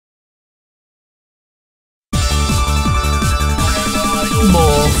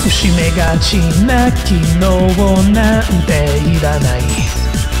節目がちな昨日なんていらない。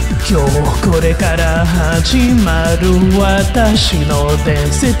今日これから始まる私の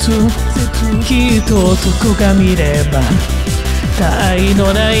伝説、きっとどこか見れば他愛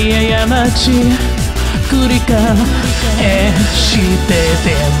のない過ち繰り返してて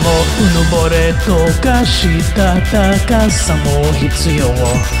もうぬぼれとかした高さも必要。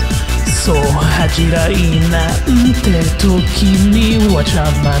そう恥じらいなんて時には邪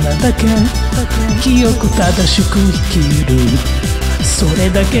魔なだけ。記憶正しく生きるそれ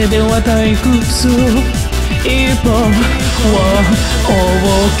だけでは退屈。一歩を大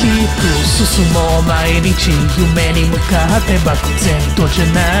きく進もう毎日夢に向かって漠然とじゃ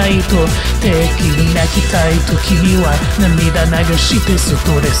ないと敵に泣きたい時には涙流してス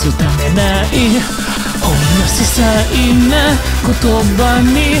トレスためない。ほんの些細な言葉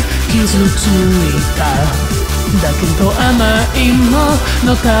に傷ついた。だけど甘いも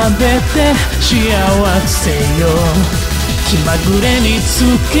の食べて幸せよ。気まぐれにつ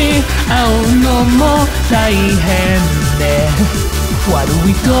き合うのも大変ね。悪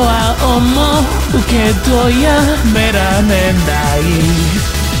いとは思うけどやめられない。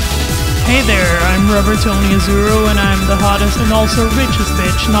 Hey there, I'm Robertoni Azzurro and I'm the hottest and also richest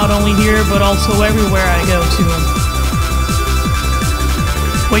bitch, not only here but also everywhere I go to.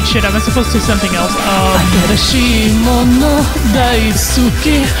 Wait, shit, am I supposed to do something else? 新しいもの大好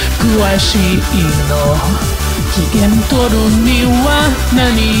き詳しいの。機嫌取るには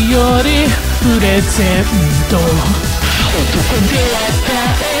何よりプレゼント。男では耐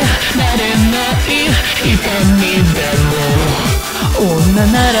えられない痛みでも女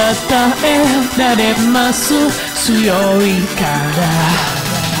なら耐えられます強いから。